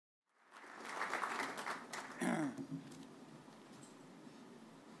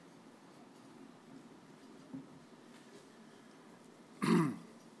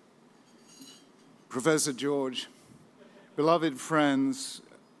Professor George, beloved friends,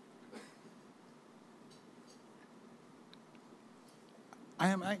 I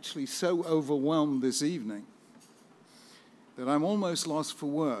am actually so overwhelmed this evening that I'm almost lost for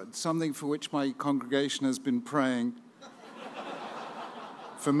words, something for which my congregation has been praying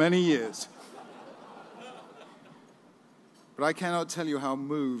for many years. But I cannot tell you how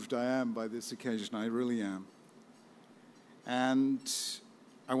moved I am by this occasion. I really am. And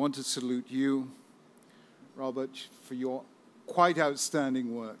I want to salute you, Robert, for your quite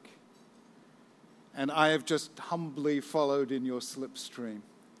outstanding work. And I have just humbly followed in your slipstream.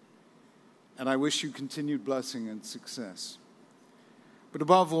 And I wish you continued blessing and success. But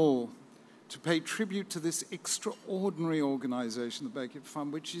above all, to pay tribute to this extraordinary organization, the Becket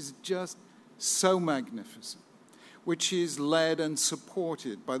Fund, which is just so magnificent, which is led and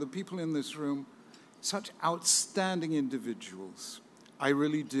supported by the people in this room, such outstanding individuals. I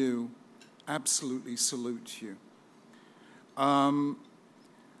really do absolutely salute you. I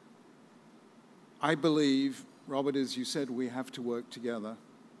believe, Robert, as you said, we have to work together.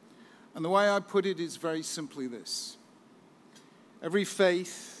 And the way I put it is very simply this. Every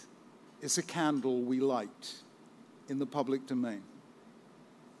faith is a candle we light in the public domain.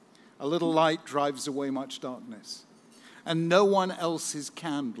 A little light drives away much darkness. And no one else's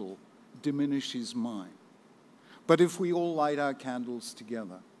candle diminishes mine. But if we all light our candles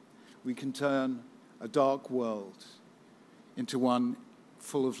together, we can turn a dark world into one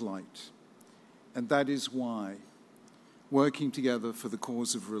full of light. And that is why working together for the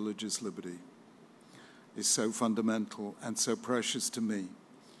cause of religious liberty is so fundamental and so precious to me.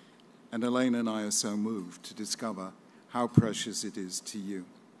 And Elaine and I are so moved to discover how precious it is to you.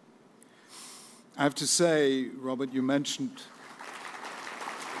 I have to say, Robert, you mentioned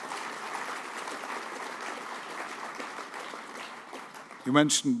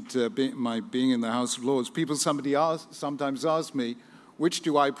my being in the House of Lords. Sometimes ask me, which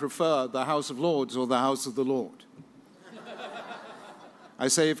do I prefer, the House of Lords or the House of the Lord? I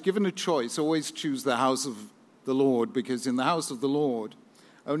say, if given a choice, always choose the House of the Lord, because in the House of the Lord,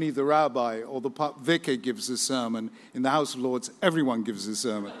 only the rabbi or the vicar gives a sermon. In the House of Lords, everyone gives a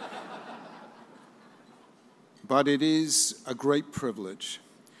sermon. But it is a great privilege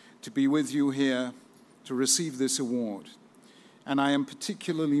to be with you here to receive this award. And I am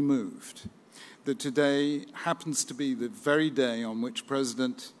particularly moved that today happens to be the very day on which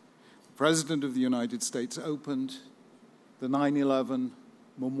the President of the United States opened the 9/11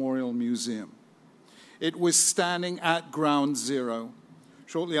 Memorial Museum. It was standing at ground zero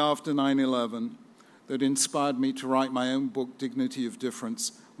shortly after 9/11 that inspired me to write my own book, Dignity of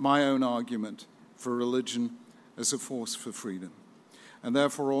Difference, my own argument for religion as a force for freedom. And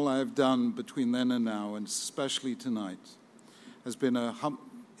therefore, all I have done between then and now, and especially tonight, has been an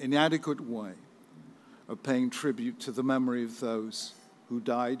inadequate way of paying tribute to the memory of those who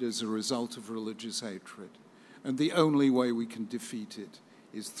died as a result of religious hatred. And the only way we can defeat it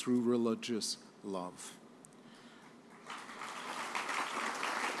is through religious love.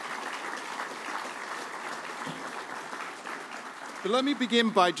 But let me begin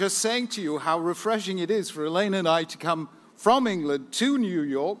by just saying to you how refreshing it is for Elaine and I to come from England to New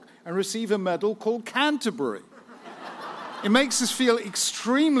York and receive a medal called Canterbury. It makes us feel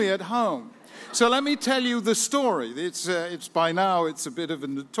extremely at home. So let me tell you the story. It's by now, it's a bit of a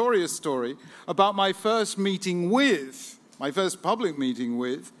notorious story about my first public meeting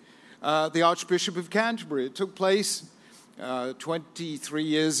with the Archbishop of Canterbury. It took place 23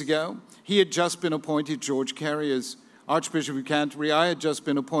 years ago. He had just been appointed, George Carey, as Archbishop of Canterbury. I had just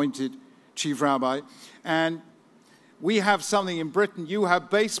been appointed Chief Rabbi. And we have something in Britain. You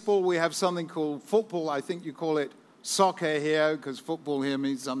have baseball. We have something called football. I think you call it soccer here, because football here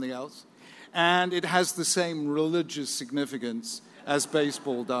means something else. And it has the same religious significance as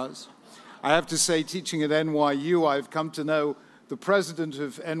baseball does. I have to say, teaching at NYU, I've come to know the president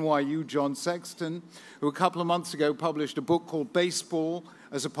of NYU, John Sexton, who a couple of months ago published a book called Baseball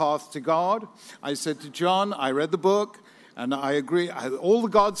as a Path to God. I said to John, I read the book, and I agree. All the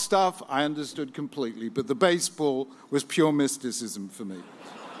God stuff I understood completely, but the baseball was pure mysticism for me.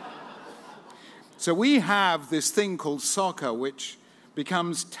 So we have this thing called soccer, which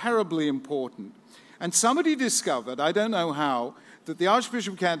becomes terribly important. And somebody discovered, I don't know how, that the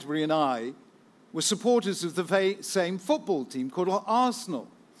Archbishop of Canterbury and I were supporters of the same football team called Arsenal.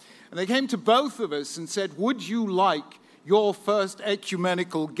 And they came to both of us and said, would you like your first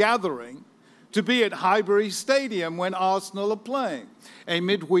ecumenical gathering to be at Highbury Stadium when Arsenal are playing? A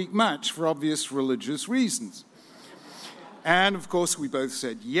midweek match for obvious religious reasons. And, of course, we both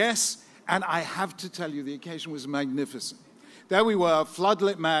said yes. And I have to tell you, the occasion was magnificent. There we were,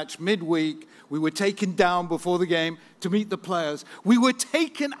 floodlit match, midweek, We were taken down before the game to meet the players. We were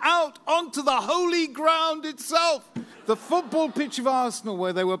taken out onto the holy ground itself, the football pitch of Arsenal,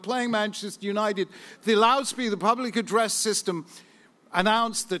 where they were playing Manchester United. The loudspeaker, the public address system,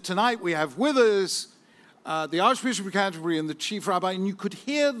 announced that tonight we have with us the Archbishop of Canterbury and the Chief Rabbi, and you could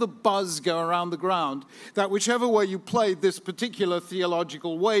hear the buzz go around the ground that whichever way you played this particular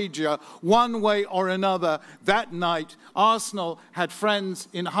theological wager, one way or another, that night, Arsenal had friends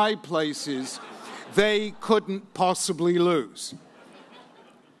in high places. They couldn't possibly lose.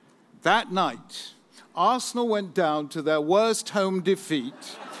 That night, Arsenal went down to their worst home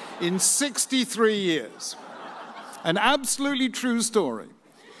defeat in 63 years. An absolutely true story.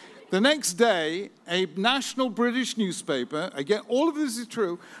 The next day, a national British newspaper, again, all of this is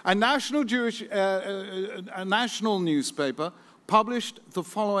true, a national newspaper published the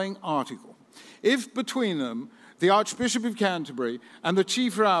following article. If between them, the Archbishop of Canterbury and the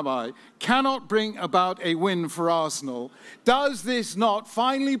Chief Rabbi cannot bring about a win for Arsenal, does this not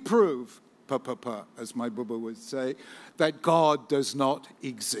finally prove, as my Bubba would say, that God does not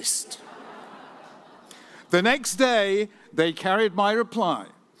exist? The next day, they carried my reply,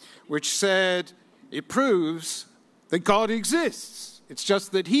 which said, it proves that God exists. It's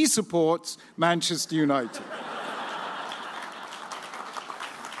just that he supports Manchester United.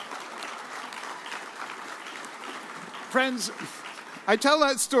 Friends, I tell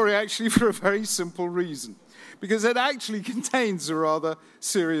that story actually for a very simple reason, because it actually contains a rather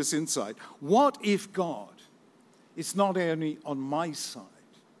serious insight. What if God is not only on my side,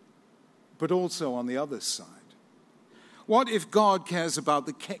 but also on the other side? What if God cares about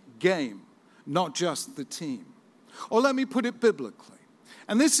the game, not just the team? Or let me put it biblically.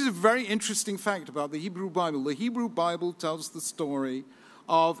 And this is a very interesting fact about the Hebrew Bible. The Hebrew Bible tells the story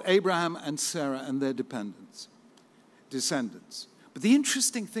of Abraham and Sarah and their descendants. But the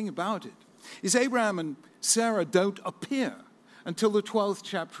interesting thing about it is Abraham and Sarah don't appear until the 12th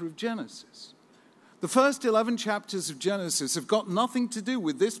chapter of Genesis. The first 11 chapters of Genesis have got nothing to do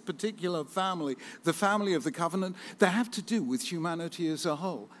with this particular family, the family of the covenant. They have to do with humanity as a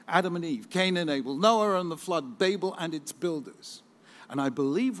whole. Adam and Eve, Cain and Abel, Noah and the flood, Babel and its builders. And I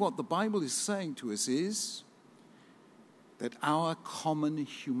believe what the Bible is saying to us is that our common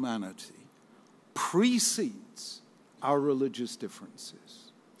humanity precedes our religious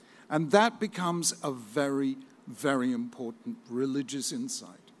differences. And that becomes a very, very important religious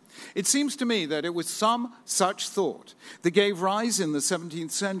insight. It seems to me that it was some such thought that gave rise in the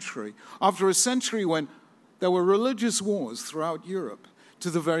 17th century, after a century when there were religious wars throughout Europe, to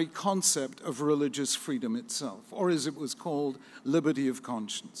the very concept of religious freedom itself, or as it was called, liberty of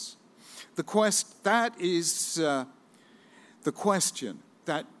conscience. That is the question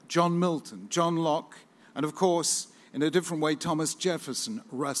that John Milton, John Locke, and of course, in a different way, Thomas Jefferson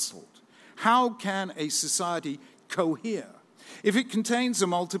wrestled. How can a society cohere if it contains a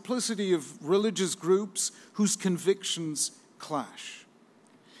multiplicity of religious groups whose convictions clash?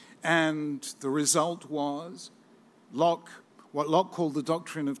 And the result was what Locke called the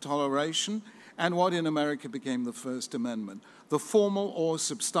doctrine of toleration, and what in America became the First Amendment, the formal or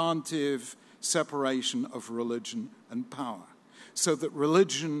substantive separation of religion and power, so that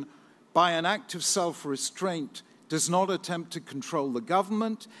religion, by an act of self-restraint, does not attempt to control the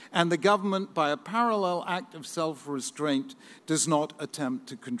government, and the government, by a parallel act of self-restraint, does not attempt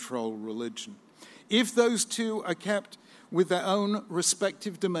to control religion. If those two are kept with their own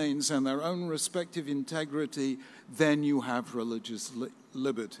respective domains and their own respective integrity, then you have religious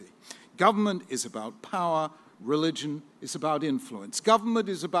liberty. Government is about power, religion is about influence. Government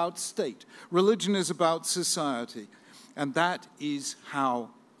is about state, religion is about society, and that is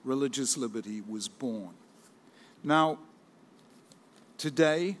how religious liberty was born. Now,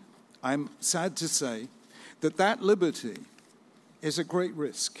 today, I'm sad to say that liberty is at great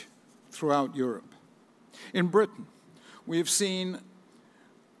risk throughout Europe. In Britain, we have seen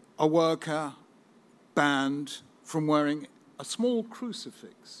a worker banned from wearing a small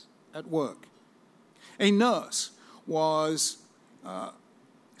crucifix at work. A nurse was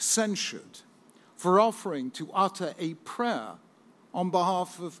censured for offering to utter a prayer on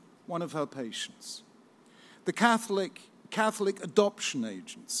behalf of one of her patients. The Catholic adoption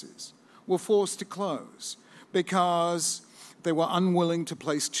agencies were forced to close because they were unwilling to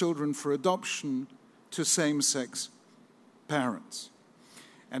place children for adoption to same-sex parents.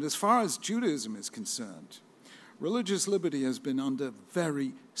 And as far as Judaism is concerned, religious liberty has been under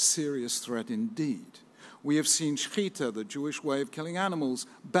very serious threat indeed. We have seen shechita, the Jewish way of killing animals,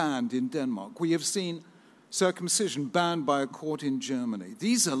 banned in Denmark. We have seen circumcision banned by a court in Germany.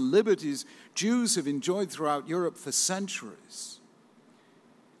 These are liberties Jews have enjoyed throughout Europe for centuries.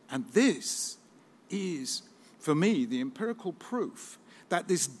 And this is, for me, the empirical proof that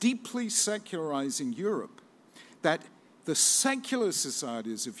this deeply secularizing Europe, that the secular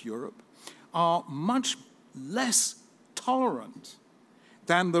societies of Europe are much less tolerant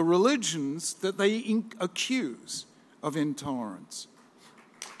than the religions that they accuse of intolerance.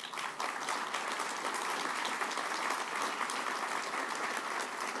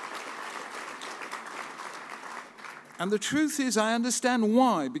 And the truth is, I understand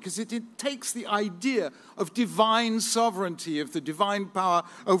why, because it takes the idea of divine sovereignty, of the divine power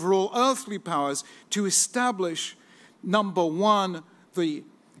over all earthly powers, to establish, number one, the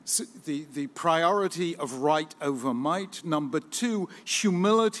priority of right over might, number two,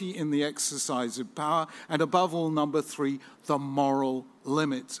 humility in the exercise of power, and above all, number three, the moral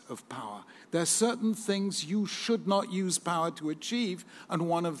limits of power. There are certain things you should not use power to achieve, and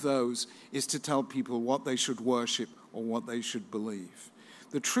one of those is to tell people what they should worship or what they should believe.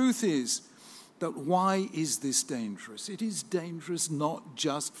 The truth is that why is this dangerous? It is dangerous not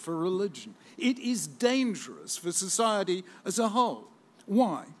just for religion. It is dangerous for society as a whole.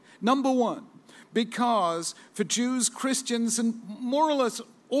 Why? Number one, because for Jews, Christians, and more or less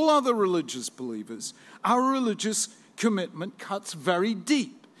all other religious believers, our religious commitment cuts very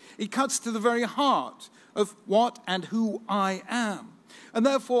deep. It cuts to the very heart of what and who I am. And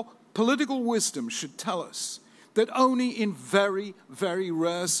therefore, political wisdom should tell us that only in very, very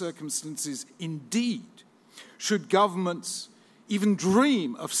rare circumstances indeed should governments even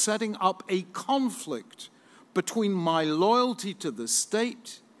dream of setting up a conflict between my loyalty to the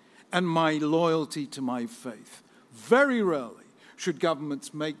state and my loyalty to my faith. Very rarely should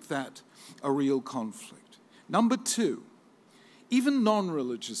governments make that a real conflict. Number two, even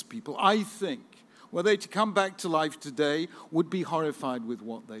non-religious people, I think, were they to come back to life today, would be horrified with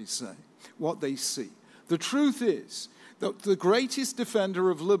what they say, what they see. The truth is that the greatest defender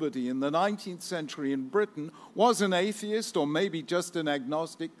of liberty in the 19th century in Britain was an atheist, or maybe just an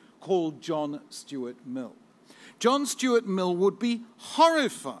agnostic, called John Stuart Mill. John Stuart Mill would be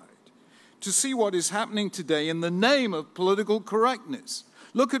horrified to see what is happening today in the name of political correctness.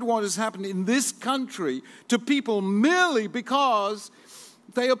 Look at what has happened in this country to people merely because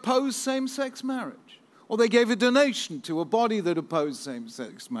they oppose same-sex marriage, or they gave a donation to a body that opposed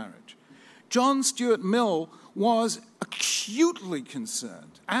same-sex marriage. John Stuart Mill was acutely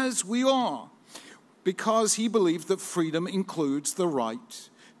concerned, as we are, because he believed that freedom includes the right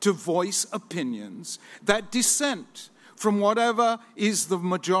to voice opinions that dissent from whatever is the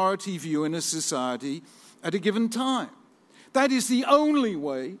majority view in a society at a given time. That is the only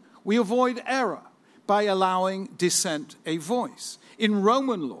way we avoid error, by allowing dissent a voice. In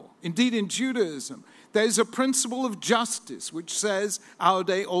Roman law, indeed in Judaism, there is a principle of justice which says, aude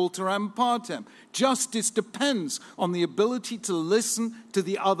alteram partem. Justice depends on the ability to listen to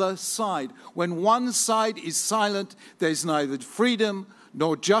the other side. When one side is silent, there is neither freedom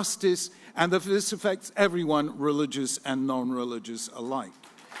nor justice, and this affects everyone, religious and non-religious alike.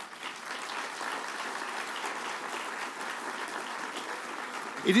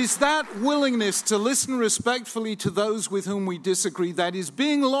 It is that willingness to listen respectfully to those with whom we disagree that is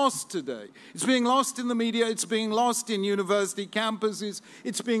being lost today. It's being lost in the media, it's being lost in university campuses,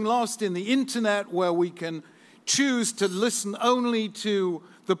 it's being lost in the internet, where we can choose to listen only to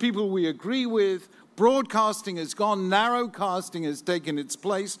the people we agree with. Broadcasting has gone, narrowcasting has taken its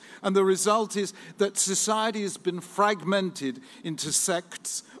place, and the result is that society has been fragmented into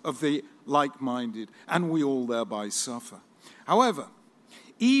sects of the like-minded, and we all thereby suffer. However,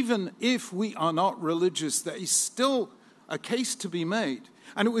 even if we are not religious, there is still a case to be made.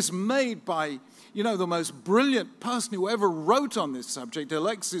 And it was made by, the most brilliant person who ever wrote on this subject,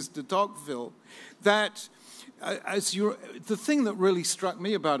 Alexis de Tocqueville, that the thing that really struck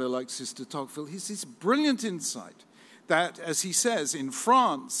me about Alexis de Tocqueville is his brilliant insight that, as he says, in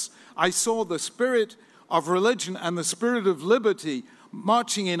France, I saw the spirit of religion and the spirit of liberty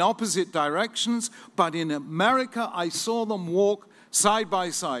marching in opposite directions, but in America I saw them walk side by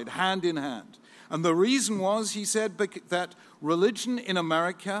side, hand in hand. And the reason was, he said, that religion in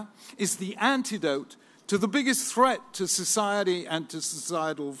America is the antidote to the biggest threat to society and to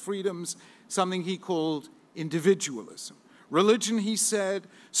societal freedoms, something he called individualism. Religion, he said,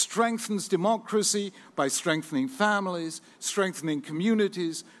 strengthens democracy by strengthening families, strengthening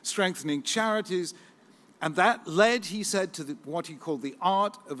communities, strengthening charities. And that led, he said, to what he called the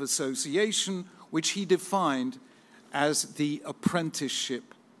art of association, which he defined as the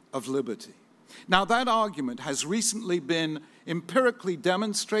apprenticeship of liberty. Now, that argument has recently been empirically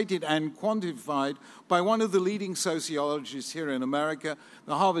demonstrated and quantified by one of the leading sociologists here in America,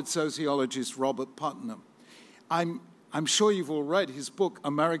 the Harvard sociologist Robert Putnam. I'm I'm sure you've all read his book,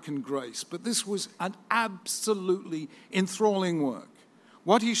 American Grace, but this was an absolutely enthralling work.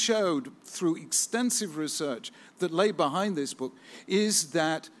 What he showed through extensive research that lay behind this book is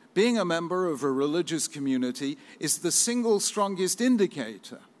that being a member of a religious community is the single strongest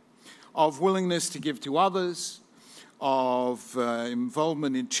indicator of willingness to give to others, of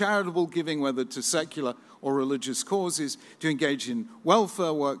involvement in charitable giving, whether to secular or religious causes, to engage in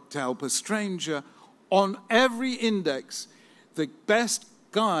welfare work, to help a stranger. On every index, the best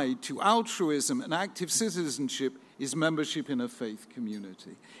guide to altruism and active citizenship is membership in a faith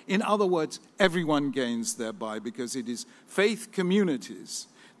community. In other words, everyone gains thereby because it is faith communities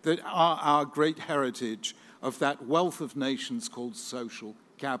that are our great heritage of that wealth of nations called social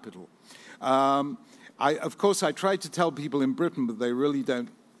capital. Of course, I try to tell people in Britain, but they really don't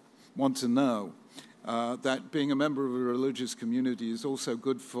want to know, that being a member of a religious community is also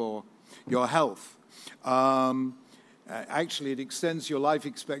good for your health. Actually, it extends your life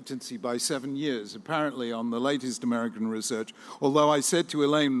expectancy by 7 years, apparently on the latest American research. Although I said to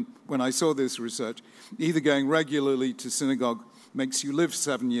Elaine when I saw this research, either going regularly to synagogue makes you live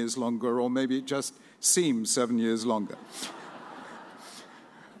 7 years longer, or maybe it just seems 7 years longer.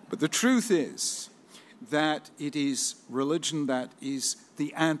 But the truth is that it is religion that is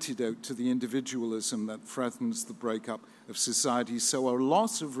the antidote to the individualism that threatens the breakup of society. So a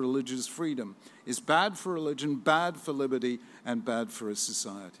loss of religious freedom is bad for religion, bad for liberty, and bad for a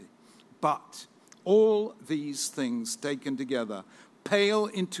society. But all these things taken together pale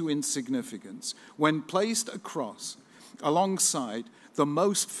into insignificance when placed alongside the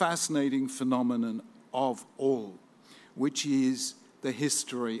most fascinating phenomenon of all, which is the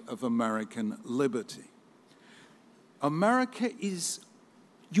history of American liberty. America is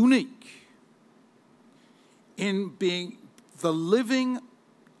unique in being the living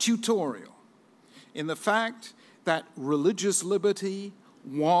tutorial in the fact that religious liberty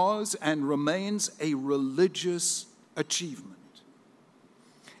was and remains a religious achievement.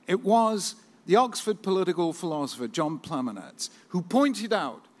 It was the Oxford political philosopher John Plamenaz who pointed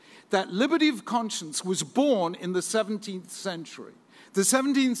out that liberty of conscience was born in the 17th century. The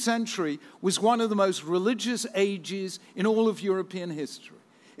 17th century was one of the most religious ages in all of European history.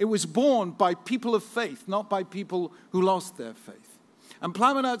 It was born by people of faith, not by people who lost their faith. And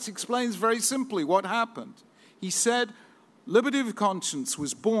Plamenaz explains very simply what happened. He said, liberty of conscience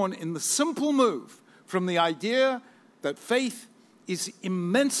was born in the simple move from the idea that faith is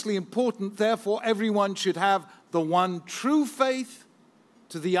immensely important, therefore everyone should have the one true faith,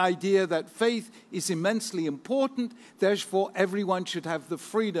 to the idea that faith is immensely important, therefore everyone should have the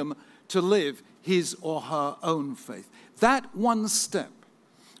freedom to live his or her own faith. That one step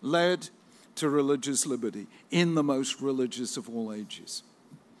led to religious liberty in the most religious of all ages.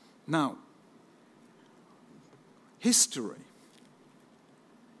 Now, history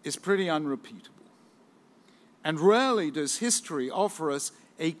is pretty unrepeatable. And rarely does history offer us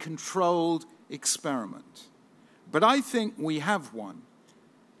a controlled experiment. But I think we have one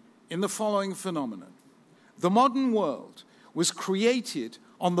in the following phenomenon. The modern world was created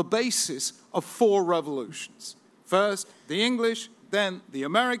on the basis of 4 revolutions. First, the English, then the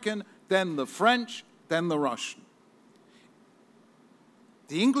American, then the French, then the Russian.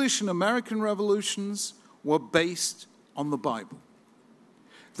 The English and American revolutions were based on the Bible.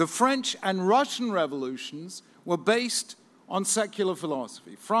 The French and Russian revolutions were based on secular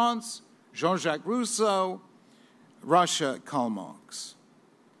philosophy. France, Jean-Jacques Rousseau, Russia, Karl Marx.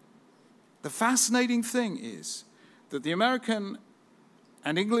 The fascinating thing is that the American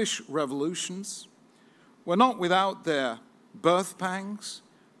and English revolutions were not without their birth pangs,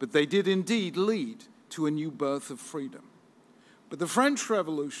 but they did indeed lead to a new birth of freedom. But the French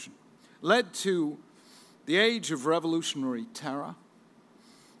Revolution led to the age of revolutionary terror,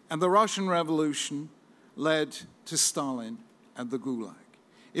 and the Russian Revolution led to Stalin and the Gulag.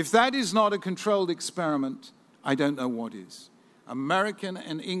 If that is not a controlled experiment, I don't know what is. American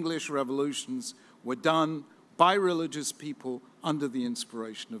and English revolutions were done by religious people under the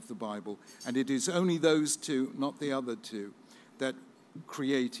inspiration of the Bible, and it is only those two, not the other two, that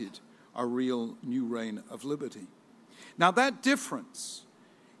created a real new reign of liberty. Now, that difference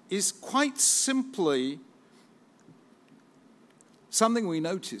is quite simply something we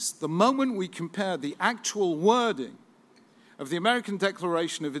notice the moment we compare the actual wording of the American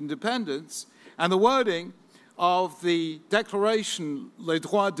Declaration of Independence and the wording of the Declaration Les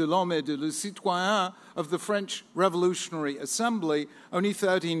droits de l'homme et du citoyen of the French Revolutionary Assembly only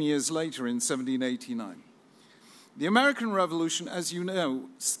 13 years later in 1789. The American Revolution, as you know,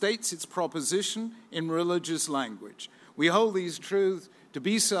 states its proposition in religious language. We hold these truths to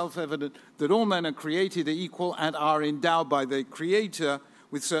be self-evident that all men are created equal and are endowed by their Creator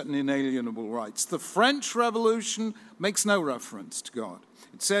with certain inalienable rights. The French Revolution makes no reference to God.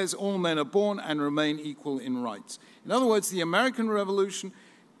 It says all men are born and remain equal in rights. In other words, the American Revolution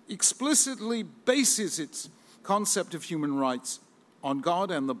explicitly bases its concept of human rights on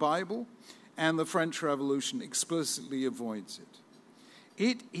God and the Bible, and the French Revolution explicitly avoids it.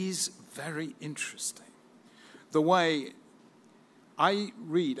 It is very interesting the way I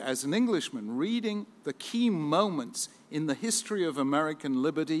read, as an Englishman, reading the key moments in the history of American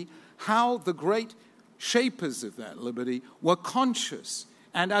liberty, how the great shapers of that liberty were conscious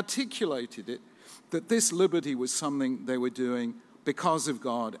and articulated it, that this liberty was something they were doing because of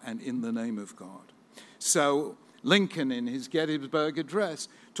God and in the name of God. So Lincoln, in his Gettysburg Address,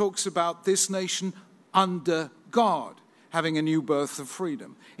 talks about this nation under God having a new birth of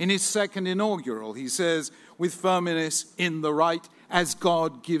freedom. In his second inaugural, he says, with firmness in the right, as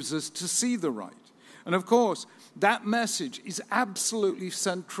God gives us to see the right. And of course, that message is absolutely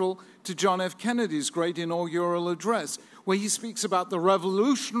central to John F. Kennedy's great inaugural address, where he speaks about the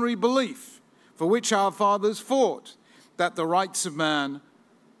revolutionary belief for which our fathers fought, that the rights of man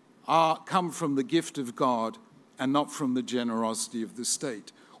come from the gift of God and not from the generosity of the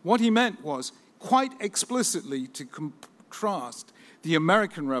state. What he meant was quite explicitly to contrast the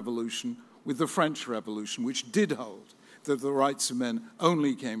American Revolution with the French Revolution, which did hold that the rights of men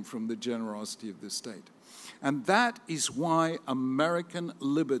only came from the generosity of the state. And that is why American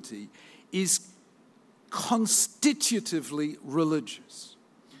liberty is constitutively religious.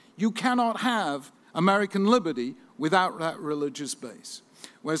 You cannot have American liberty without that religious base,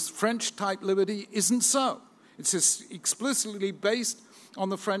 whereas French-type liberty isn't so. It's explicitly based on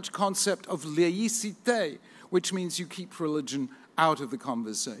the French concept of laïcité, which means you keep religion out of the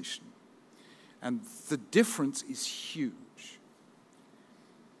conversation. And the difference is huge.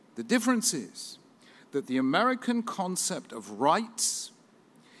 The difference is that the American concept of rights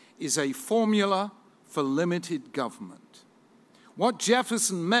is a formula for limited government. What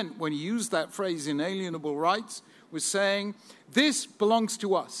Jefferson meant when he used that phrase, inalienable rights, was saying, this belongs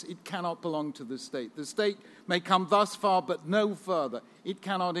to us. It cannot belong to the state. The state may come thus far, but no further. It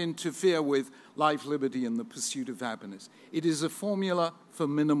cannot interfere with life, liberty, and the pursuit of happiness. It is a formula for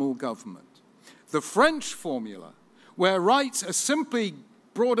minimal government. The French formula, where rights are simply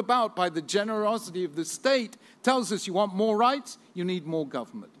brought about by the generosity of the state, tells us you want more rights, you need more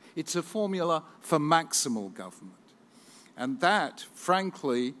government. It's a formula for maximal government. And that,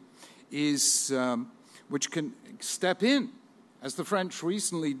 frankly, is which can step in, as the French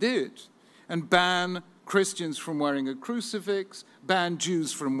recently did, and ban Christians from wearing a crucifix, ban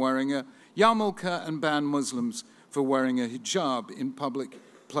Jews from wearing a yarmulke, and ban Muslims for wearing a hijab in public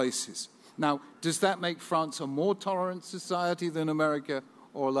places. Now, does that make France a more tolerant society than America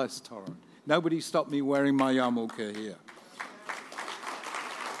or less tolerant? Nobody stopped me wearing my yarmulke here.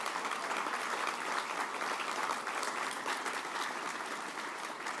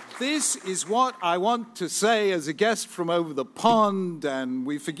 This is what I want to say as a guest from over the pond, and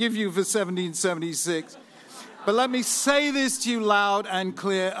we forgive you for 1776. But let me say this to you loud and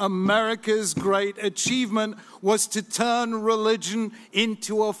clear. America's great achievement was to turn religion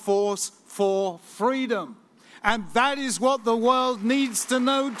into a force for freedom. And that is what the world needs to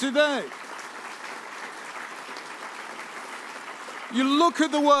know today. You look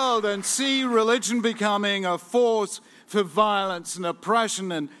at the world and see religion becoming a force for violence and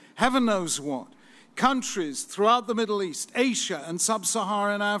oppression and heaven knows what. Countries throughout the Middle East, Asia, and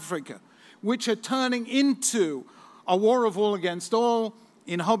sub-Saharan Africa, which are turning into a war of all against all,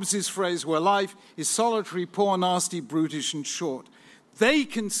 in Hobbes' phrase, where life is solitary, poor, nasty, brutish, and short. They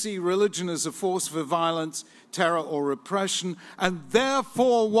can see religion as a force for violence, terror, or repression, and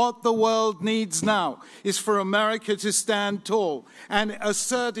therefore what the world needs now is for America to stand tall and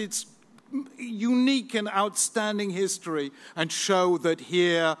assert its unique and outstanding history and show that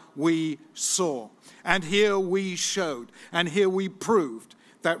here we saw, and here we showed, and here we proved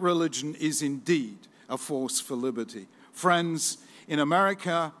that religion is indeed a force for liberty. Friends, in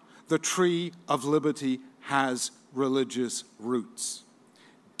America, the tree of liberty has religious roots.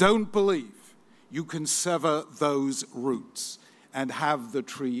 Don't believe you can sever those roots and have the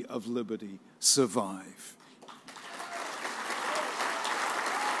tree of liberty survive.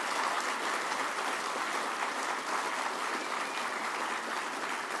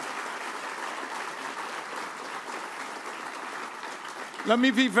 Let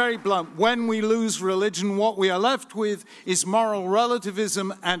me be very blunt. When we lose religion, what we are left with is moral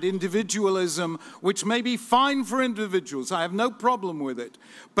relativism and individualism, which may be fine for individuals. I have no problem with it.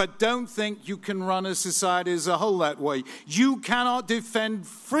 But don't think you can run a society as a whole that way. You cannot defend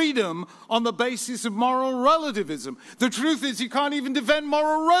freedom on the basis of moral relativism. The truth is you can't even defend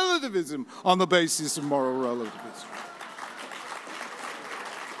moral relativism on the basis of moral relativism.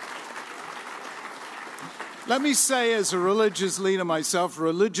 Let me say, as a religious leader myself,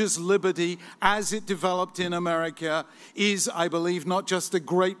 religious liberty, as it developed in America, is, I believe, not just a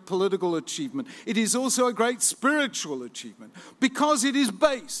great political achievement. It is also a great spiritual achievement, because it is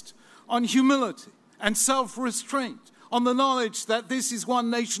based on humility and self-restraint, on the knowledge that this is one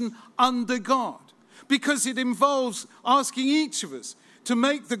nation under God, because it involves asking each of us to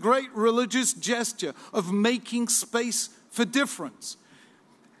make the great religious gesture of making space for difference.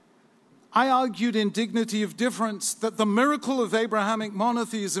 I argued in Dignity of Difference that the miracle of Abrahamic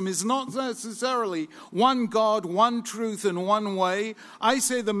monotheism is not necessarily one God, one truth, and one way. I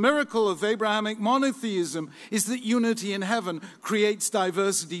say the miracle of Abrahamic monotheism is that unity in heaven creates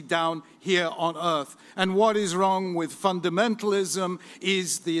diversity down here on earth. And what is wrong with fundamentalism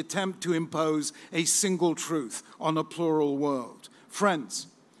is the attempt to impose a single truth on a plural world. Friends,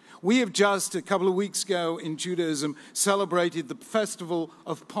 we have just, a couple of weeks ago in Judaism, celebrated the festival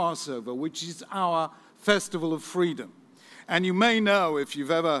of Passover, which is our festival of freedom. And you may know, if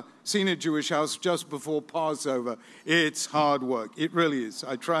you've ever seen a Jewish house just before Passover, it's hard work. It really is.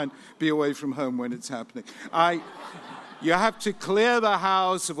 I try and be away from home when it's happening. You have to clear the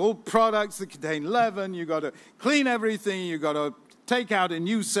house of all products that contain leaven. You've got to clean everything. You've got to take out a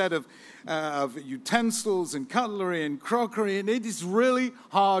new set of utensils and cutlery and crockery, and it is really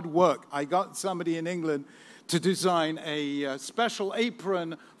hard work. I got somebody in England to design a special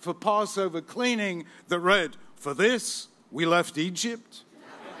apron for Passover cleaning that read, "For this, we left Egypt."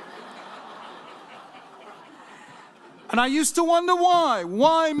 And I used to wonder why.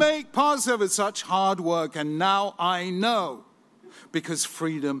 Why make Passover such hard work? And now I know. Because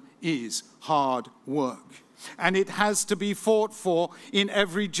freedom is hard work. And it has to be fought for in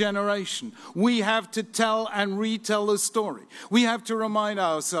every generation. We have to tell and retell the story. We have to remind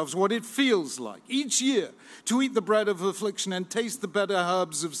ourselves what it feels like each year to eat the bread of affliction and taste the bitter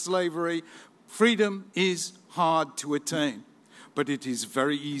herbs of slavery. Freedom is hard to attain, but it is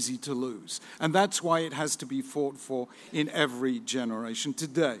very easy to lose. And that's why it has to be fought for in every generation.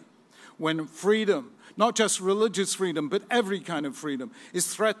 Today, when freedom, not just religious freedom, but every kind of freedom, is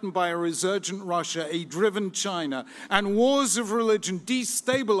threatened by a resurgent Russia, a driven China, and wars of religion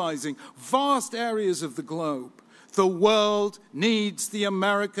destabilizing vast areas of the globe. The world needs the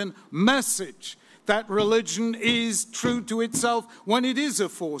American message that religion is true to itself when it is a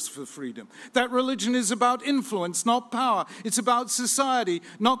force for freedom. That religion is about influence, not power. It's about society,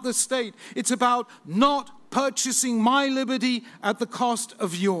 not the state. It's about not purchasing my liberty at the cost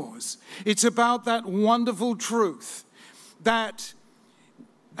of yours. It's about that wonderful truth that,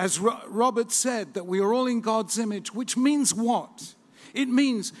 as Robert said, that we are all in God's image, which means what? It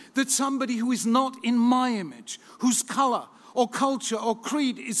means that somebody who is not in my image, whose color or culture or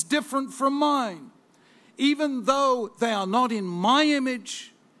creed is different from mine, even though they are not in my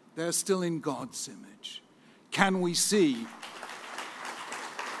image, they are still in God's image. Can we see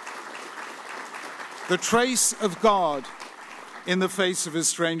the trace of God in the face of a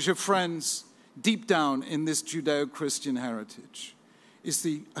stranger? Friends, deep down in this Judeo-Christian heritage is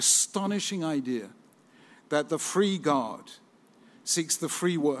the astonishing idea that the free God seeks the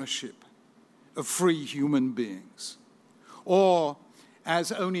free worship of free human beings. Or,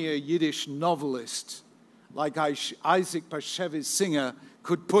 as only a Yiddish novelist like Isaac Bashevis Singer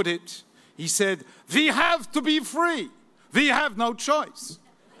could put it, he said, "We have to be free. We have no choice."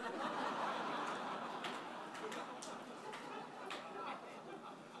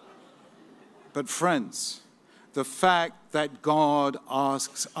 But friends, the fact that God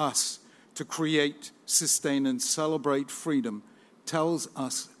asks us to create, sustain, and celebrate freedom tells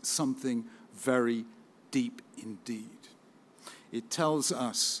us something very deep indeed. It tells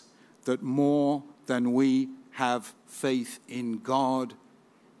us that more than we have faith in God,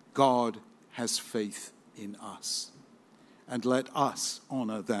 God has faith in us. And let us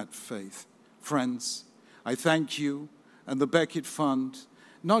honor that faith. Friends, I thank you and the Becket Fund,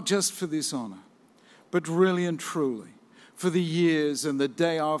 not just for this honor, but really and truly for the years and the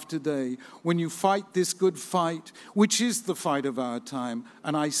day after day when you fight this good fight, which is the fight of our time.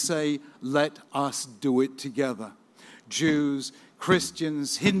 And I say, let us do it together. Jews,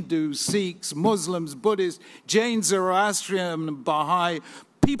 Christians, Hindus, Sikhs, Muslims, Buddhists, Jain, Zoroastrian, Baha'i,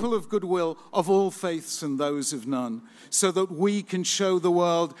 people of goodwill, of all faiths and those of none, so that we can show the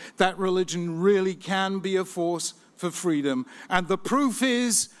world that religion really can be a force for freedom. And the proof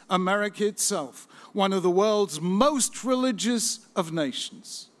is America itself, one of the world's most religious of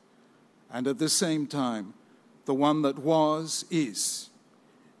nations, and at the same time, the one that was, is,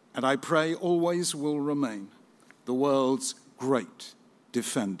 and I pray always will remain, the world's great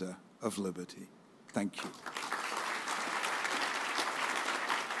defender of liberty. Thank you.